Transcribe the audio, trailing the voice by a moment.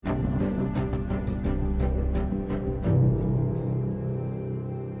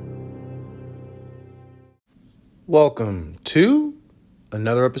Welcome to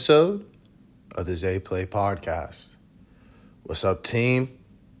another episode of the Zay Play Podcast. What's up, team?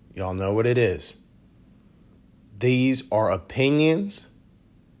 Y'all know what it is. These are opinions,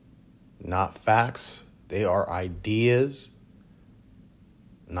 not facts. They are ideas,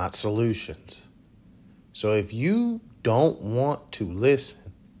 not solutions. So if you don't want to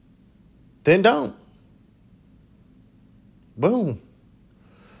listen, then don't. Boom.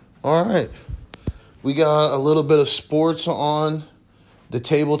 All right. We got a little bit of sports on the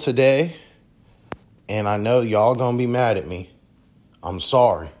table today, and I know y'all gonna be mad at me. I'm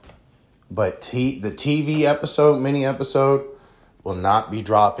sorry, but the TV episode, mini episode, will not be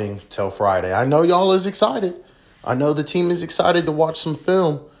dropping till Friday. I know y'all is excited. I know the team is excited to watch some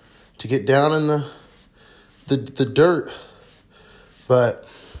film, to get down in the dirt, but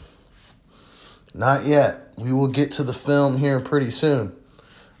not yet. We will get to the film here pretty soon.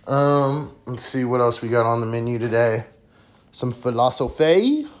 Let's see what else we got on the menu today. Some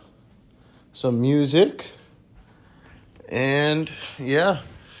philosophy, some music, and yeah,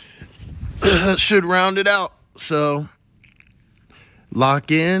 that should round it out. So lock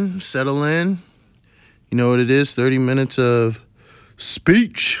in, settle in. You know what it is, 30 minutes of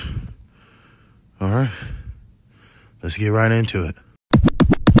speech. All right, let's get right into it.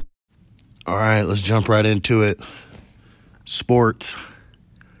 All right, let's jump right into it. Sports.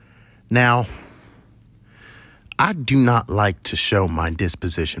 Now, I do not like to show my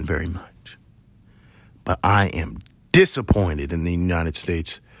disposition very much, but I am disappointed in the United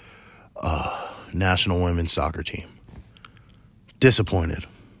States national women's soccer team. Disappointed.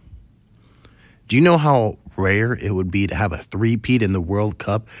 Do you know how rare it would be to have a three-peat in the World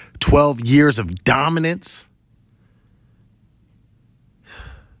Cup? 12 years of dominance?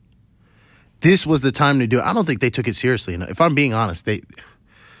 This was the time to do it. I don't think they took it seriously enough. If I'm being honest,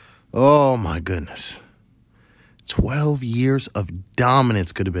 oh my goodness. 12 years of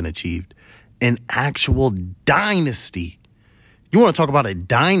dominance could have been achieved. An actual dynasty. You want to talk about a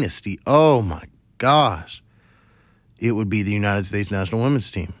dynasty? Oh my gosh. It would be the United States national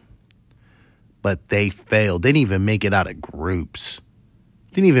women's team. But they failed. They didn't even make it out of groups.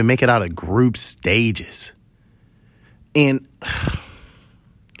 Didn't even make it out of group stages. And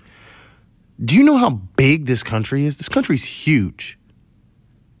do you know how big this country is? This country's huge.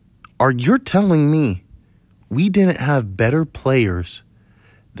 Are you telling me we didn't have better players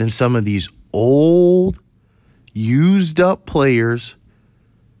than some of these old, used-up players?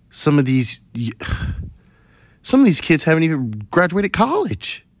 Some of these kids haven't even graduated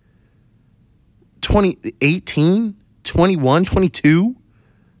college. 18, 21, 22?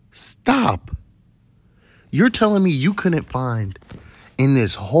 Stop. You're telling me you couldn't find in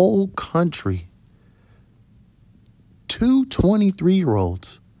this whole country 2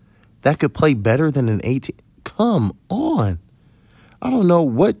 23-year-olds that could play better than an 18? Come on. I don't know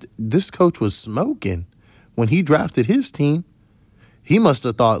what this coach was smoking when he drafted his team. He must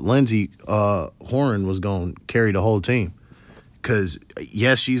have thought Lindsey Horan was going to carry the whole team. Because,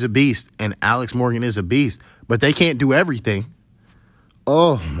 yes, she's a beast, and Alex Morgan is a beast, but they can't do everything.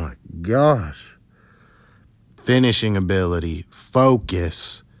 Oh, my gosh. Finishing ability,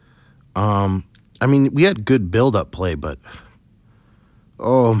 focus. I mean, we had good build-up play, but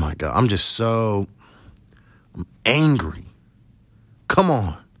oh my God, I'm angry. Come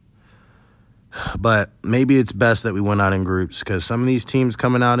on. But maybe it's best that we went out in groups, because some of these teams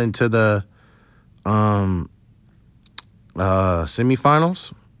coming out into the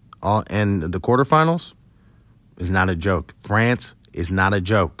semifinals and the quarterfinals is not a joke. France is not a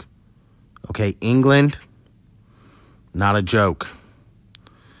joke. Okay, England, not a joke.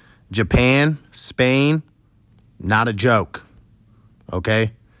 Japan, Spain, not a joke.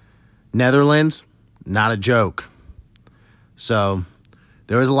 Okay? Netherlands, not a joke. So,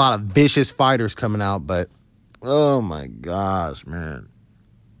 there was a lot of vicious fighters coming out, but oh my gosh, man.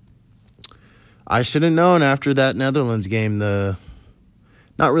 I should have known after that Netherlands game, not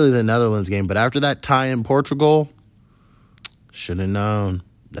really the Netherlands game, but after that tie in Portugal, should have known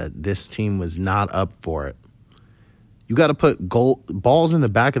that this team was not up for it. You got to put balls in the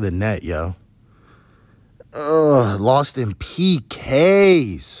back of the net, yo. Lost in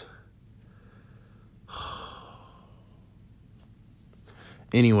PKs.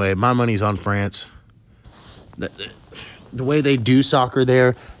 Anyway, my money's on France. The way they do soccer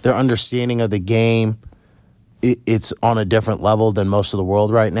there, their understanding of the game, it's on a different level than most of the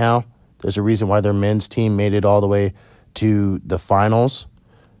world right now. There's a reason why their men's team made it all the way to the finals,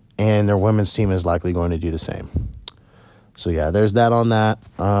 and their women's team is likely going to do the same. So, yeah, there's that on that.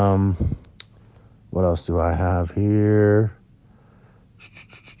 What else do I have here?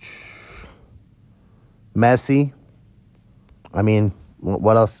 Messi, I mean,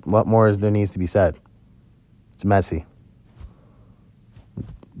 what else? What more is there needs to be said? It's Messi.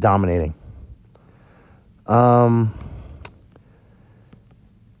 Dominating.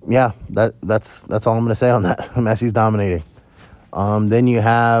 Yeah, that's all I'm going to say on that. Messi's dominating. Then you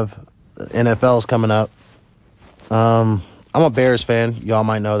have NFL's coming up. I'm a Bears fan. Y'all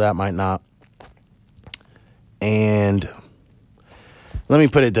might know that, might not. And let me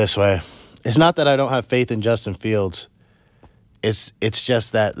put it this way. It's not that I don't have faith in Justin Fields. It's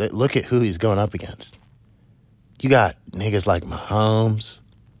just that look at who he's going up against. You got niggas like Mahomes,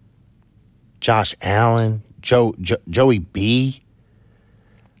 Josh Allen, Joey B.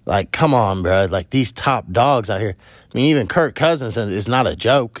 Like, come on, bro. Like, these top dogs out here. I mean, even Kirk Cousins is not a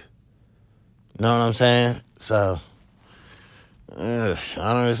joke. You know what I'm saying? So, I don't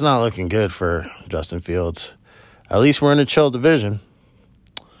know. It's not looking good for Justin Fields. At least we're in a chill division.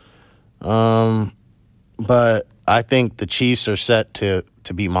 But I think the Chiefs are set to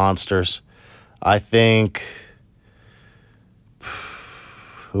be monsters. I think,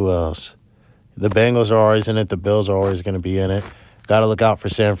 who else? The Bengals are always in it. The Bills are always going to be in it. Got to look out for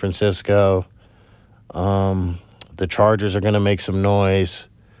San Francisco. The Chargers are going to make some noise.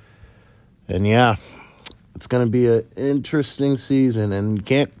 And, yeah, it's going to be an interesting season. And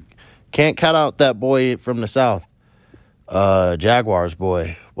you can't cut out that boy from the South. Jaguars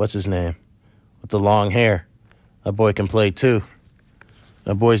boy. What's his name? With the long hair. That boy can play, too.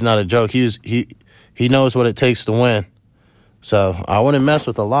 That boy's not a joke. He knows what it takes to win. So I wouldn't mess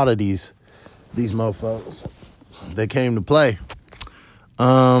with a lot of these mofos. They came to play.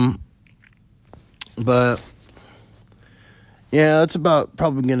 But yeah, that's about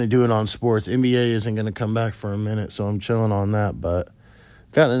probably going to do it on sports. NBA isn't going to come back for a minute, so I'm chilling on that. But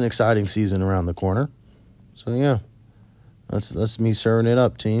got an exciting season around the corner. So yeah, that's me serving it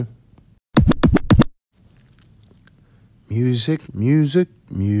up, team. Music.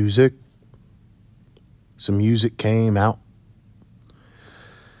 Some music came out.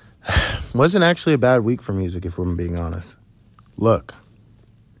 Wasn't actually a bad week for music, if we're being honest. Look.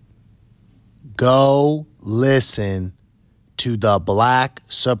 Go listen to the Black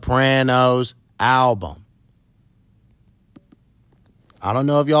Sopranos album. I don't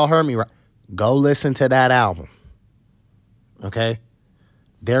know if y'all heard me right. Go listen to that album. Okay?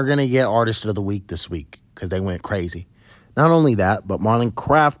 They're going to get Artist of the Week this week because they went crazy. Not only that, but Marlon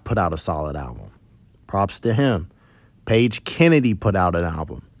Craft put out a solid album. Props to him. Paige Kennedy put out an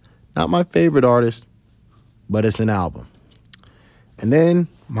album. Not my favorite artist, but it's an album. And then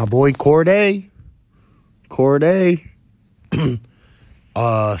my boy Cordae.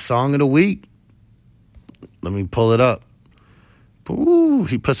 Song of the week. Let me pull it up. Ooh,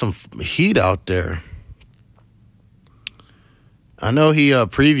 he put some heat out there. I know he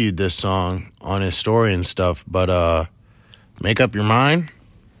previewed this song on his story and stuff, but Make Up Your Mind.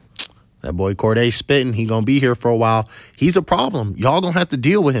 That boy Cordae spitting. He gonna be here for a while. He's a problem. Y'all gonna have to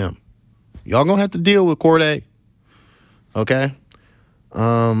deal with him. Y'all gonna have to deal with Cordae. Okay?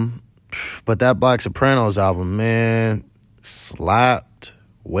 But that Black Sopranos album, man, slapped.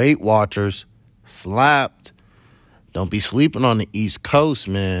 Weight Watchers, slapped. Don't be sleeping on the East Coast,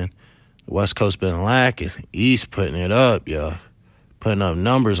 man. The West Coast been lacking. East putting it up, yeah. Putting up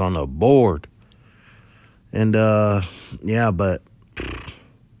numbers on the board. And, yeah, but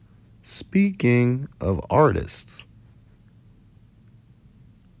speaking of artists,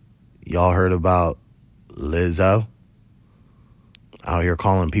 y'all heard about Lizzo? Out here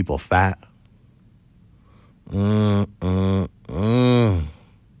calling people fat. You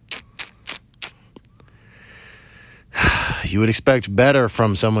would expect better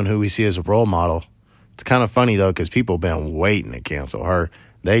from someone who we see as a role model. It's kind of funny, though, because people been waiting to cancel her.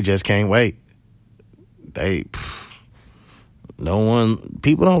 They just can't wait. People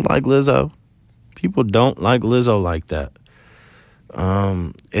don't like Lizzo. People don't like Lizzo like that.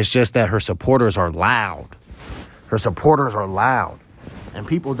 It's just that her supporters are loud. And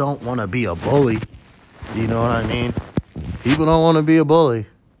people don't want to be a bully. You know what I mean? People don't want to be a bully.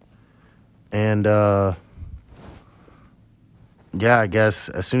 And, yeah, I guess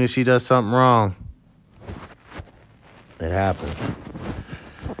as soon as she does something wrong, it happens.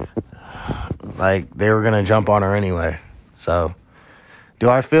 Like, they were going to jump on her anyway. So, do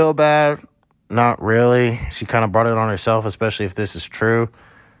I feel bad? Not really. She kind of brought it on herself, especially if this is true.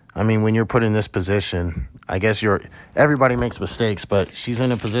 I mean, when you're put in this position, I guess everybody makes mistakes, but she's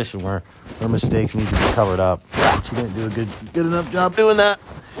in a position where her mistakes need to be covered up. She didn't do a good enough job doing that.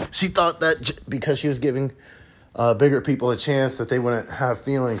 She thought that because she was giving bigger people a chance that they wouldn't have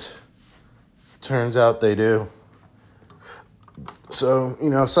feelings. Turns out they do. So,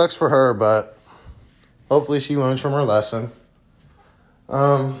 sucks for her, but hopefully she learns from her lesson.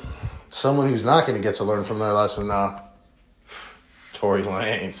 Someone who's not going to get to learn from their lesson now. Tory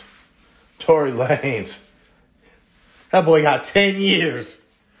Lanez. Tory Lanez. That boy got 10 years.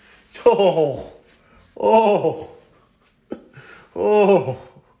 Oh.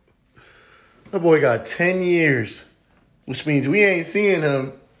 That boy got 10 years. Which means we ain't seeing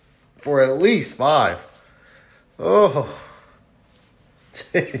him for at least 5.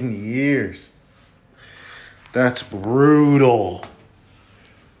 10 years. That's brutal.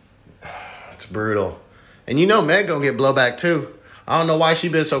 It's brutal. And you know Meg gonna get blowback too. I don't know why she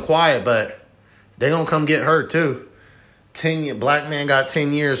been so quiet, but they gonna come get her too. Black man got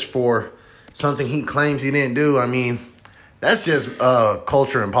 10 years for something he claims he didn't do. I mean, that's just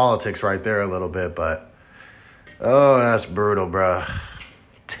culture and politics right there a little bit, but that's brutal, bruh.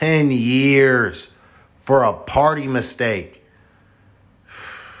 10 years for a party mistake.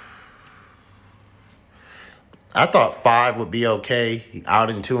 I thought 5 would be okay. Out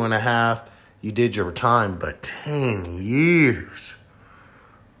in 2.5. You did your time, but 10 years.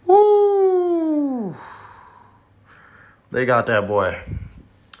 Woo. They got that boy.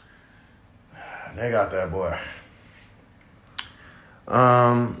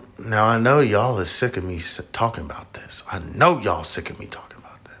 Now I know y'all is sick of me talking about this. I know y'all sick of me talking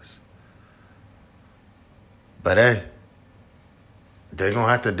about this. But hey, they're going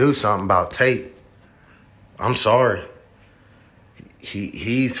to have to do something about Tate. I'm sorry.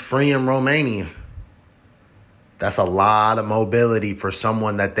 He's free in Romania. That's a lot of mobility for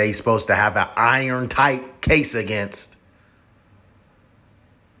someone that they supposed to have an iron-tight case against.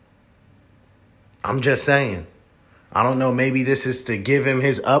 I'm just saying. I don't know, maybe this is to give him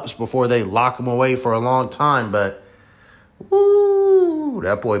his ups before they lock him away for a long time, but woo,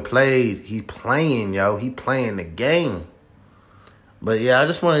 that boy played. He playing, yo. He playing the game. But yeah, I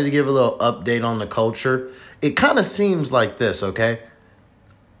just wanted to give a little update on the culture. It kind of seems like this, okay?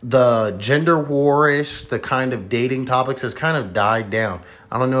 The gender war-ish, the kind of dating topics has kind of died down.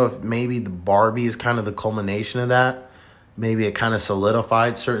 I don't know if maybe the Barbie is kind of the culmination of that. Maybe it kind of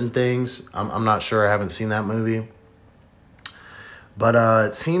solidified certain things. I'm not sure. I haven't seen that movie. But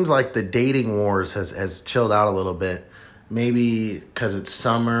it seems like the dating wars has chilled out a little bit. Maybe because it's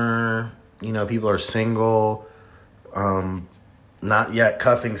summer, people are single. Not yet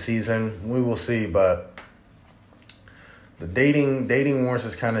cuffing season. We will see, but the dating wars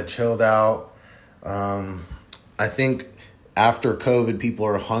has kind of chilled out. I think after COVID, people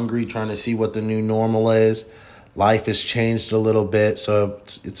are hungry, trying to see what the new normal is. Life has changed a little bit, so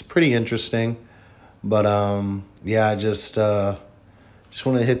it's pretty interesting. But yeah, I just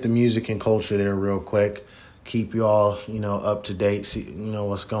want to hit the music and culture there real quick. Keep you all, up to date. See,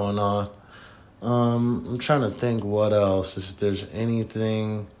 what's going on. I'm trying to think what else. If there's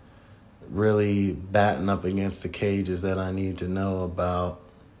anything really batting up against the cages that I need to know about.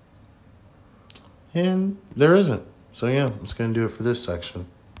 And there isn't. So yeah, that's going to do it for this section.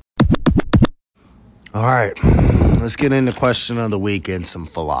 All right, let's get into question of the week and some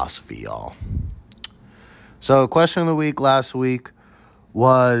philosophy, y'all. So question of the week last week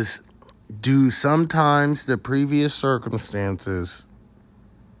was, do sometimes the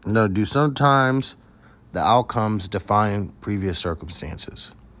outcomes define previous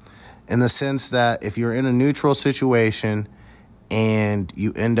circumstances? In the sense that if you're in a neutral situation and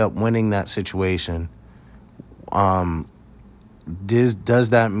you end up winning that situation, does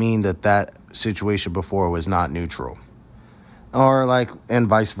that mean that situation before was not neutral? Or and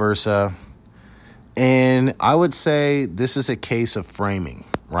vice versa. And I would say this is a case of framing,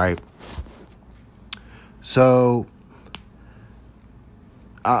 right? So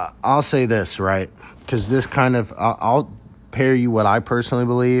I'll say this, right? Because this kind of, I'll pair you what I personally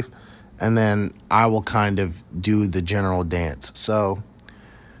believe, and then I will kind of do the general dance. So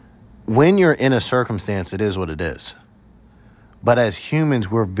when you're in a circumstance, it is what it is. But as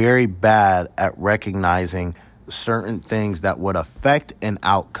humans, we're very bad at recognizing certain things that would affect an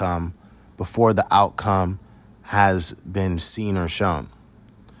outcome before the outcome has been seen or shown.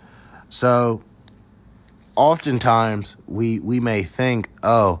 So oftentimes we may think,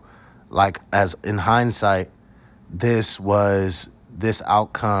 as in hindsight, this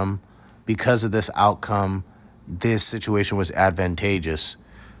outcome, because of this outcome, this situation was advantageous.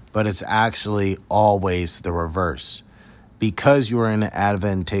 But it's actually always the reverse. Because you're in an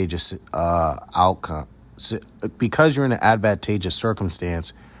advantageous because you're in an advantageous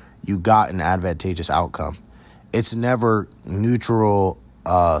circumstance, you got an advantageous outcome. It's never neutral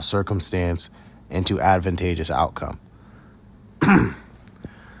circumstance into advantageous outcome.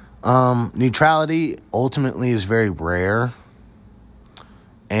 Neutrality ultimately is very rare.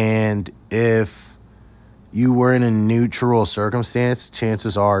 And if you were in a neutral circumstance,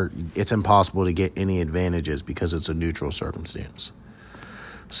 chances are it's impossible to get any advantages because it's a neutral circumstance.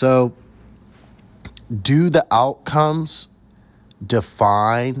 So, do the outcomes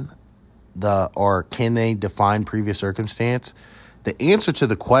define or can they define previous circumstance? The answer to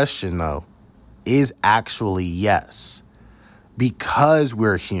the question, though, is actually yes, because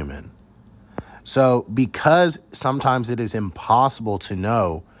we're human. So, because sometimes it is impossible to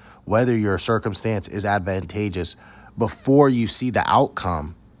know whether your circumstance is advantageous before you see the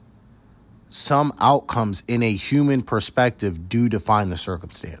outcome, some outcomes in a human perspective do define the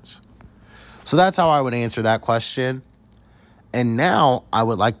circumstance. So that's how I would answer that question. And now I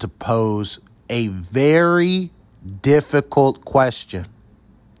would like to pose a very difficult question.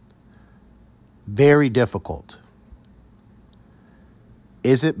 Very difficult.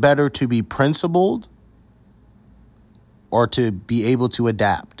 Is it better to be principled or to be able to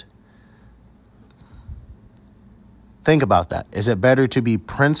adapt? Think about that. Is it better to be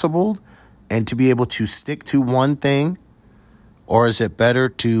principled and to be able to stick to one thing, or is it better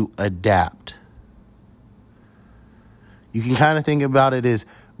to adapt? You can kind of think about it as,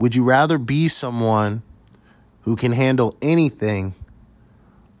 would you rather be someone who can handle anything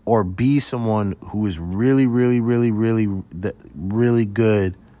or be someone who is really, really, really, really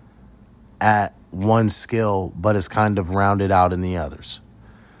good at one skill but is kind of rounded out in the others?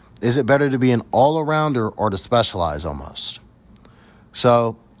 Is it better to be an all-arounder or to specialize almost?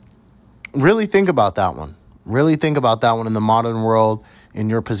 So really think about that one. Really think about that one in the modern world, in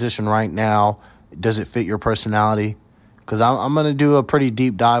your position right now. Does it fit your personality? Because I'm going to do a pretty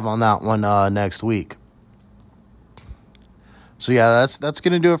deep dive on that one next week. So yeah, that's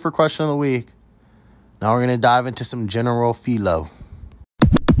going to do it for question of the week. Now we're going to dive into some general philo.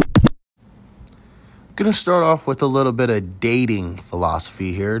 Going to start off with a little bit of dating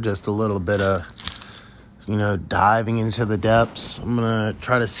philosophy here, just a little bit of, diving into the depths. I'm going to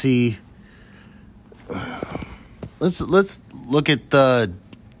try to see. Let's look at I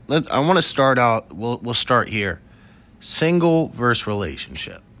want to start out. We'll start here. Single versus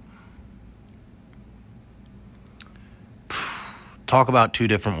relationship. Talk about two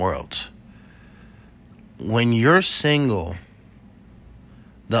different worlds. When you're single,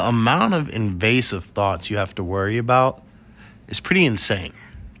 the amount of invasive thoughts you have to worry about is pretty insane.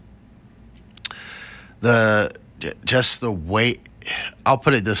 Just the way, I'll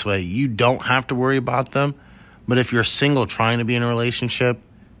put it this way, you don't have to worry about them, but if you're single trying to be in a relationship,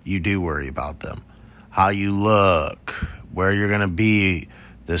 you do worry about them. How you look, where you're going to be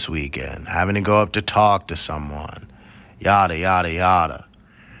this weekend, having to go up to talk to someone, yada, yada, yada.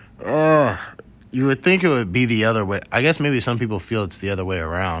 You would think it would be the other way. I guess maybe some people feel it's the other way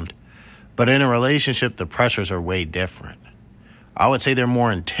around. But in a relationship, the pressures are way different. I would say they're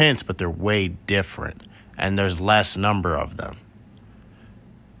more intense, but they're way different. And there's less number of them.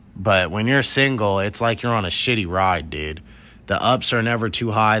 But when you're single, it's like you're on a shitty ride, dude. The ups are never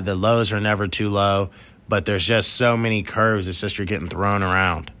too high. The lows are never too low. But there's just so many curves. It's just you're getting thrown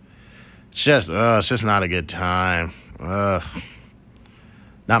around. It's just not a good time.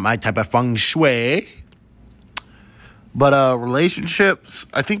 Not my type of feng shui. But relationships,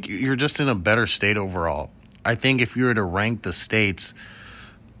 I think you're just in a better state overall. I think if you were to rank the states,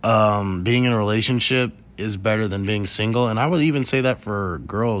 being in a relationship is better than being single. And I would even say that for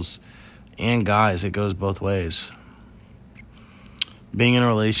girls and guys. It goes both ways. Being in a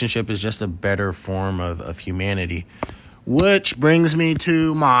relationship is just a better form of humanity. Which brings me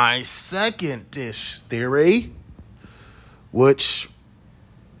to my second-ish theory, which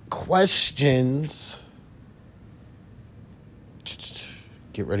questions,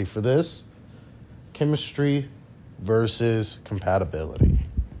 get ready for this, chemistry versus compatibility.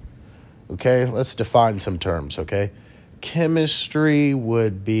 Okay, let's define some terms, okay? Chemistry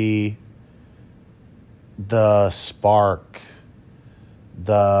would be the spark,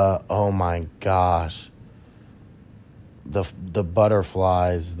 oh my gosh, the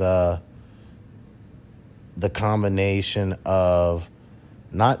butterflies, the combination of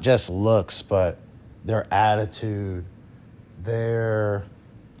not just looks, but their attitude, their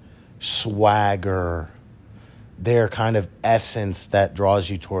swagger, their kind of essence that draws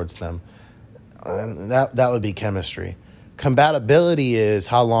you towards them. That would be chemistry. Compatibility is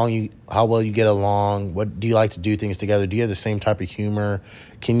how well you get along. What do you like to do things together? Do you have the same type of humor?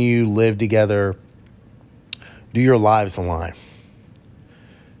 Can you live together? Do your lives align?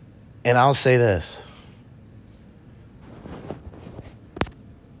 And I'll say this.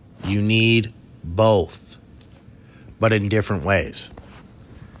 You need both, but in different ways.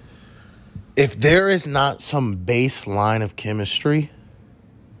 If there is not some baseline of chemistry,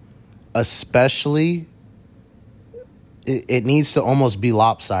 especially it needs to almost be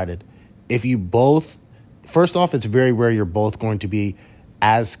lopsided. If you both, first off, it's very rare you're both going to be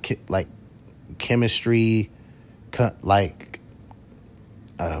as chemistry,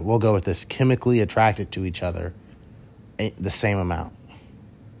 we'll go with this, chemically attracted to each other the same amount.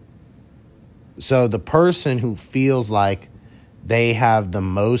 So the person who feels like they have the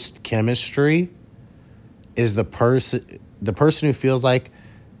most chemistry is the person who feels like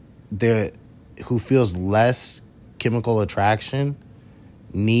who feels less chemical attraction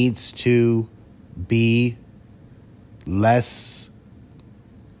needs to be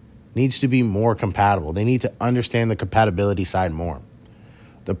more compatible. They need to understand the compatibility side more.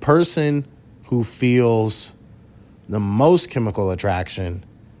 The person who feels the most chemical attraction,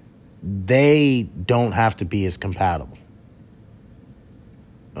 they don't have to be as compatible.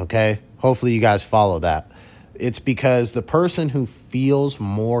 Okay? Hopefully you guys follow that. It's because the person who feels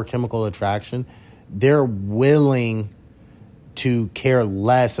more chemical attraction, they're willing to care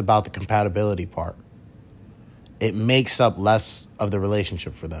less about the compatibility part. It makes up less of the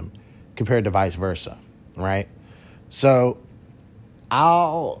relationship for them compared to vice versa, right? So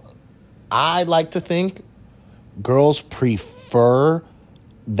I like to think girls prefer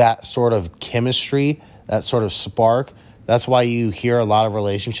that sort of chemistry, that sort of spark. That's why you hear a lot of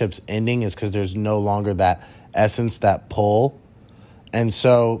relationships ending, is because there's no longer that essence, that pull. And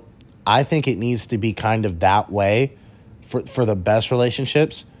so I think it needs to be kind of that way for the best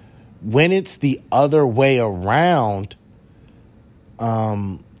relationships. When it's the other way around,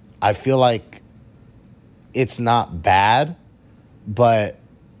 I feel like it's not bad, but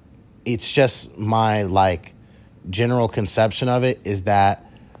it's just my general conception of it is that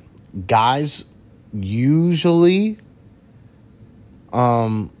guys usually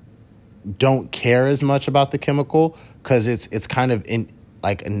don't care as much about the chemical because it's kind of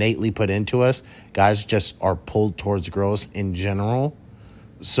innately put into us. Guys just are pulled towards girls in general.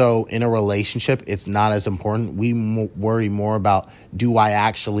 So in a relationship, it's not as important. We worry more about, do I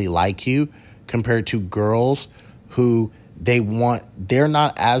actually like you, compared to girls who they're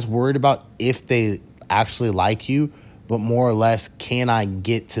not as worried about if they actually like you, but more or less, can I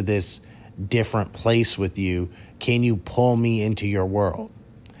get to this different place with you? Can you pull me into your world?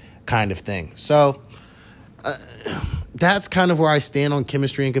 Kind of thing. So that's kind of where I stand on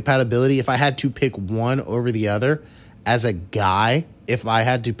chemistry and compatibility. If I had to pick one over the other as a guy, if I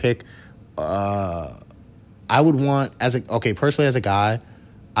had to pick, I would want, personally as a guy,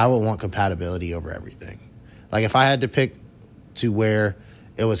 I would want compatibility over everything. Like if I had to pick to where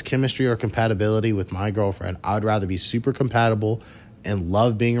it was chemistry or compatibility with my girlfriend, I would rather be super compatible and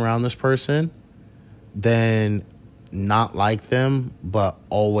love being around this person than not like them, but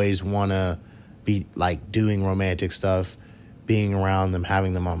always want to be doing romantic stuff, being around them,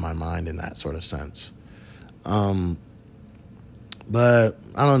 having them on my mind in that sort of sense. But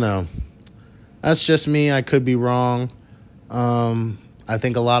I don't know. That's just me. I could be wrong. I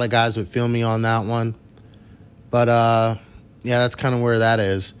think a lot of guys would feel me on that one. But yeah, that's kind of where that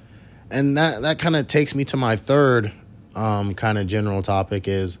is. And that kind of takes me to my third kind of general topic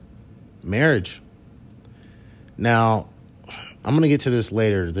is marriage. Now, I'm going to get to this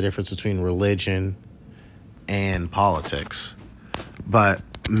later, the difference between religion and politics. But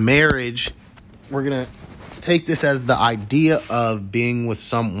marriage, we're going to take this as the idea of being with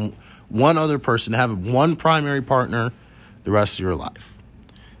one other person, having one primary partner the rest of your life.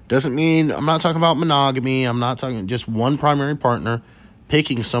 Doesn't mean, I'm not talking about monogamy. I'm not talking just one primary partner,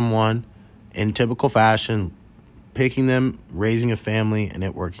 picking someone in typical fashion, picking them, raising a family, and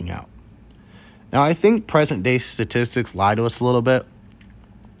it working out. Now, I think present day statistics lie to us a little bit,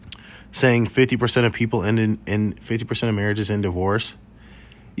 saying 50% of people end in 50% of marriages in divorce.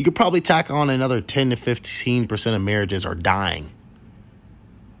 You could probably tack on another 10 to 15% of marriages are dying.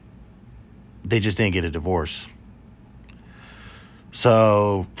 They just didn't get a divorce.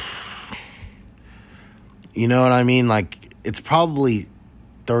 So, you know what I mean? It's probably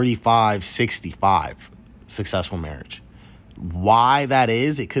 35-65 successful marriage. Why that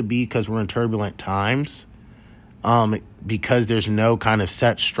is, it could be because we're in turbulent times, because there's no kind of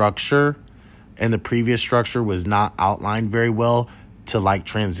set structure, and the previous structure was not outlined very well to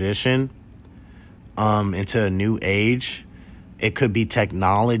transition into a new age. It could be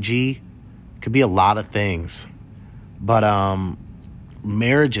technology, it could be a lot of things, but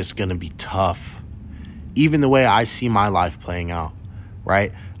marriage is going to be tough, even the way I see my life playing out,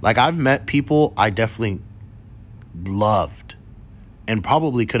 right? I've met people I definitely loved and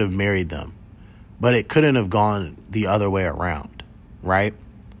probably could have married them, but it couldn't have gone the other way around, right?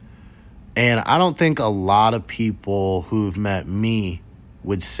 And I don't think a lot of people who've met me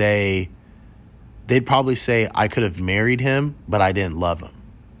would say they'd probably say, I could have married him, but I didn't love him.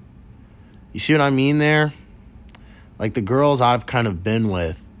 You see what I mean there? Like the girls I've kind of been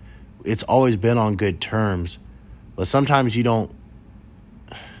with, it's always been on good terms, but sometimes you don't.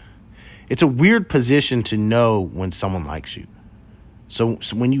 It's a weird position to know when someone likes you. So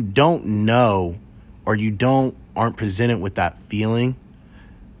when you don't know, or you aren't presented with that feeling,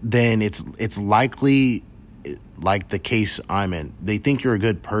 then it's likely like the case I'm in. They think you're a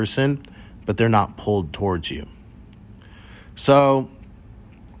good person, but they're not pulled towards you. So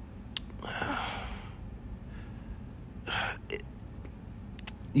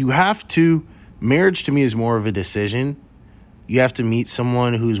marriage to me is more of a decision. You have to meet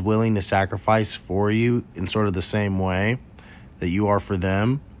someone who's willing to sacrifice for you in sort of the same way that you are for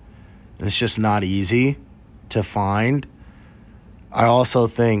them. And it's just not easy to find. I also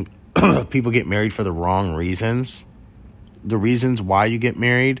think people get married for the wrong reasons. The reasons why you get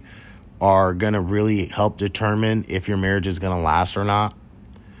married are going to really help determine if your marriage is going to last or not.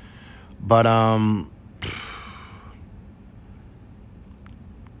 But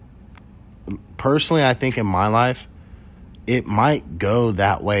personally, I think in my life, it might go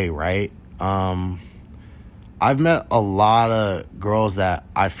that way, right? I've met a lot of girls that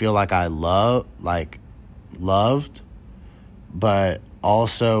I feel like I loved, but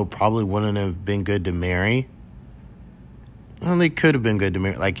also probably wouldn't have been good to marry. Well, they could have been good to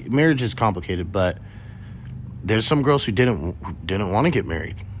marry. Like, marriage is complicated, but there's some girls who didn't want to get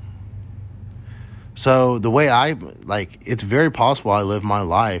married. So the way it's very possible I live my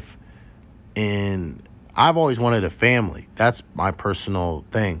life and I've always wanted a family. That's my personal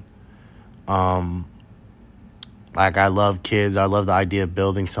thing. I love kids. I love the idea of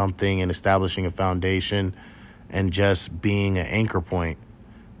building something and establishing a foundation and just being an anchor point.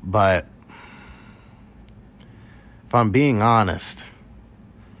 But if I'm being honest,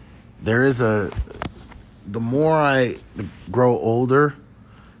 the more I grow older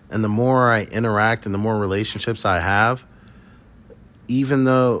and the more I interact and the more relationships I have, even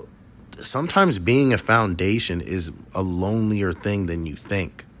though sometimes being a foundation is a lonelier thing than you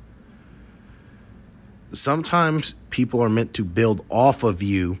think. Sometimes people are meant to build off of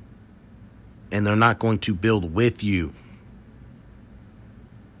you and they're not going to build with you.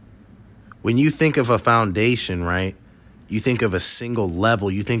 When you think of a foundation, right, you think of a single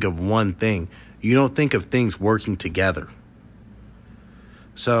level, you think of one thing. You don't think of things working together.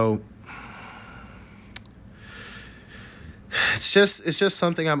 So it's just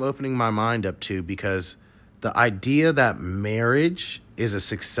something I'm opening my mind up to, because the idea that marriage is a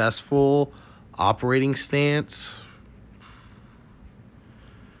successful operating stance,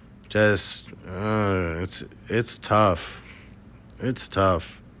 just it's tough. It's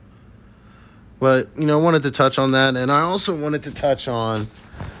tough. But, I wanted to touch on that. And I also wanted to touch on,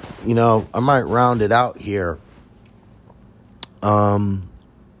 I might round it out here.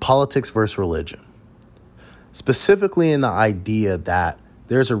 Politics versus religion. Specifically in the idea that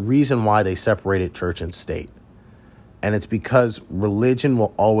there's a reason why they separated church and state. And it's because religion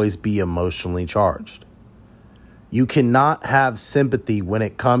will always be emotionally charged. You cannot have sympathy when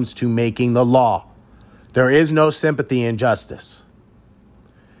it comes to making the law. There is no sympathy in justice.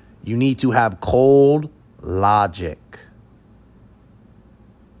 You need to have cold logic.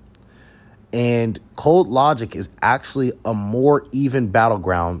 And cold logic is actually a more even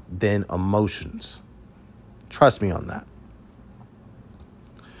battleground than emotions. Trust me on that.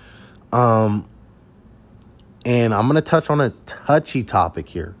 And I'm going to touch on a touchy topic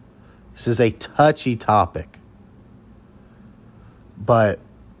here. This is a touchy topic. But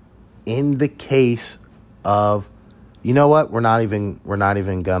in the case of, you know what? We're not even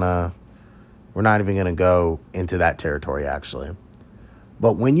gonna go into that territory, actually.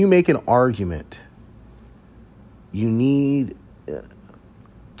 But when you make an argument, you need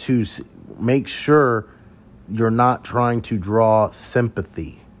to make sure you're not trying to draw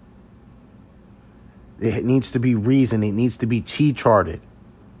sympathy. It needs to be reasoned. It needs to be T-charted.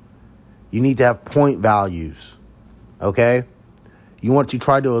 You need to have point values, okay? You want to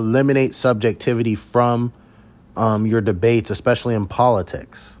try to eliminate subjectivity from your debates, especially in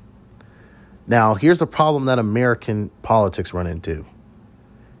politics. Now, here's the problem that American politics run into.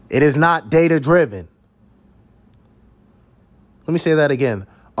 It is not data-driven. Let me say that again.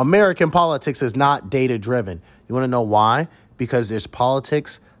 American politics is not data-driven. You want to know why? Because there's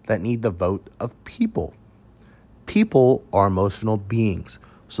politics that need the vote of people. People are emotional beings.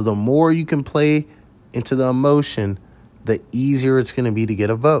 So the more you can play into the emotion, the easier it's going to be to get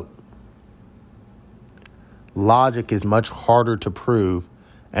a vote. Logic is much harder to prove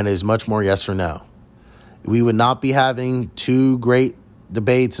and is much more yes or no. We would not be having two great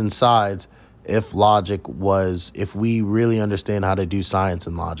debates and sides if we really understand how to do science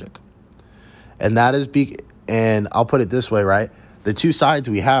and logic. And that is and I'll put it this way, right? The two sides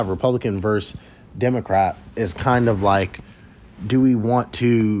we have, Republican versus Democrat, is kind of like, do we want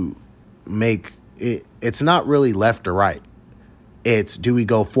to make it? It's not really left or right. It's, do we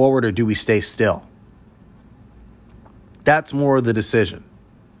go forward or do we stay still? That's more the decision.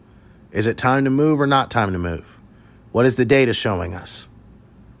 Is it time to move or not time to move? What is the data showing us?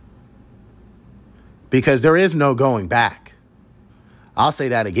 Because there is no going back. I'll say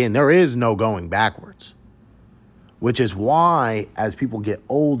that again. There is no going backwards. Which is why, as people get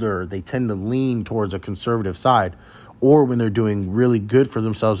older, they tend to lean towards a conservative side. Or when they're doing really good for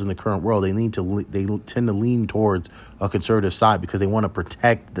themselves in the current world, they tend to lean towards a conservative side because they want to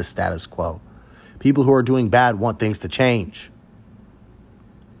protect the status quo. People who are doing bad want things to change.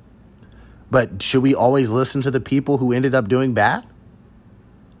 But should we always listen to the people who ended up doing bad?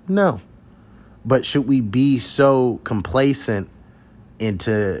 No. But should we be so complacent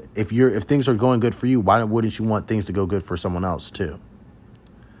into, if things are going good for you, why wouldn't you want things to go good for someone else too?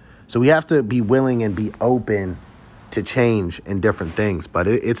 So we have to be willing and be open to change in different things, but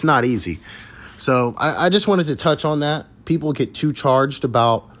it's not easy. So I just wanted to touch on that. People get too charged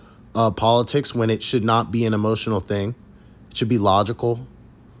about politics when it should not be an emotional thing. It should be logical,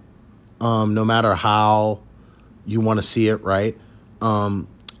 no matter how you want to see it, right?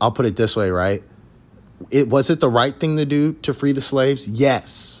 I'll put it this way, right? Was it the right thing to do to free the slaves?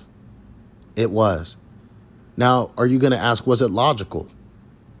 Yes, it was. Now, are you going to ask, was it logical?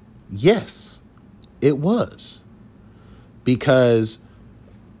 Yes, it was. Because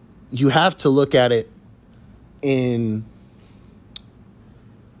you have to look at it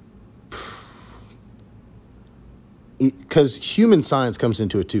because human science comes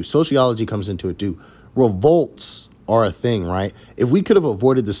into it too. Sociology comes into it too. Revolts are a thing, right? If we could have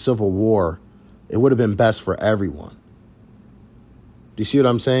avoided the Civil War, it would have been best for everyone. Do you see what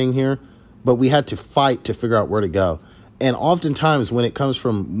I'm saying here? But we had to fight to figure out where to go. And oftentimes when it comes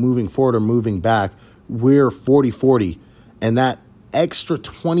from moving forward or moving back, we're 40-40. And that extra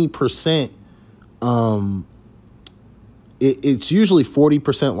 20%, it's usually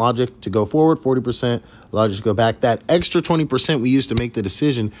 40% logic to go forward, 40% logic to go back. That extra 20% we use to make the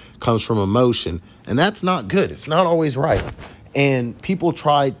decision comes from emotion. And that's not good. It's not always right. And people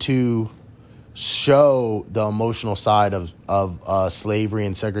try to show the emotional side of slavery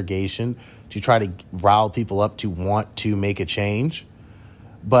and segregation to try to rile people up to want to make a change.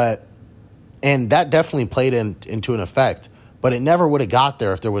 And that definitely played into an effect. But it never would have got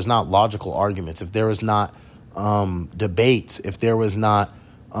there if there was not logical arguments, if there was not debates, if there was not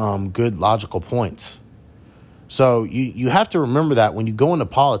good logical points. So you have to remember that when you go into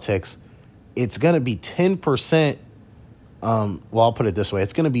politics, it's going to be 10%. I'll put it this way.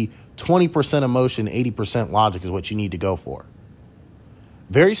 It's going to be 20% emotion, 80% logic is what you need to go for.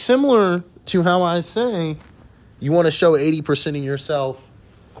 Very similar to how I say you want to show 80% in yourself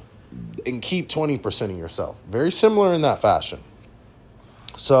and keep 20% in yourself. Very similar in that fashion.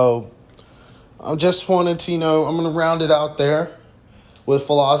 So I just wanted to, I'm going to round it out there with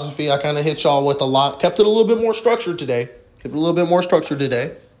philosophy. I kind of hit y'all with a lot, kept it a little bit more structured today.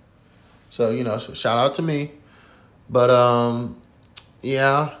 So, shout out to me. But,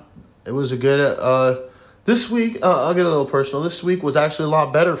 yeah, it was a good, this week, I'll get a little personal. This week was actually a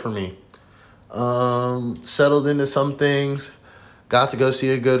lot better for me. Settled into some things. Got to go see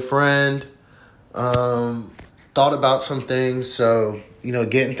a good friend. Thought about some things. So,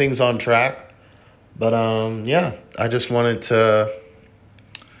 getting things on track. But, yeah, I just wanted to,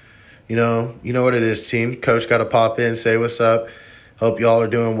 you know what it is, team. Coach got to pop in, say what's up. Hope y'all are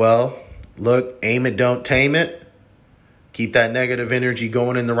doing well. Look, aim it, don't tame it. Keep that negative energy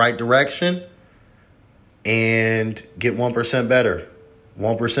going in the right direction. And get 1% better.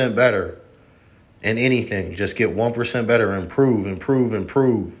 1% better. In anything, just get 1% better.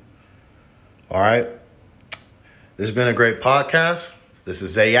 Improve. All right. This has been a great podcast. This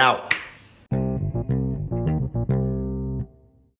is Zay out.